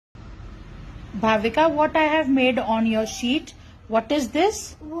Bhavika, what I have made on your sheet? What is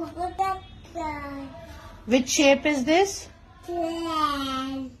this? Which shape is this?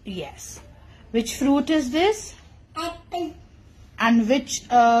 Yes. Which fruit is this? Apple. And which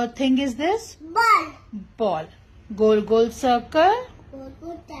thing is this? Ball. Ball. Goal, goal, circle.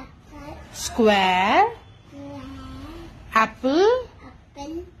 Square. Apple.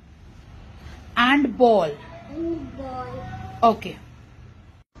 Apple. And ball. Ball. Okay.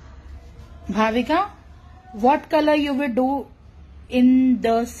 Bhavika, what color you will do in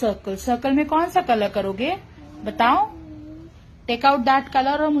the circle? Circle में कौन सा color करोगे? बताओ. Take out that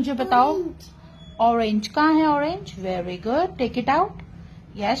color और मुझे बताओ. Orange. कहाँ है orange? Very good. Take it out.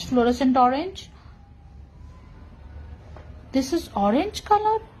 Yes, fluorescent orange. This is orange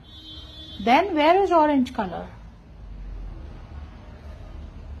color. Then where is orange color?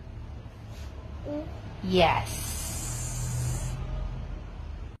 Yes.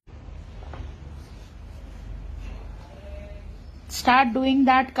 Start doing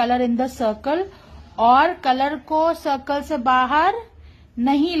that color in the circle. और colour को circle से बाहर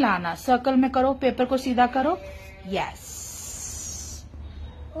नहीं लाना. सर्कल में करो, पेपर को सीधा करो. यस.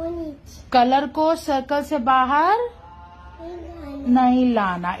 कलर को सर्कल से बाहर नहीं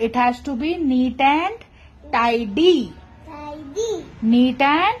लाना. It has to be neat and tidy. Neat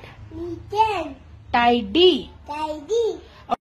and tidy.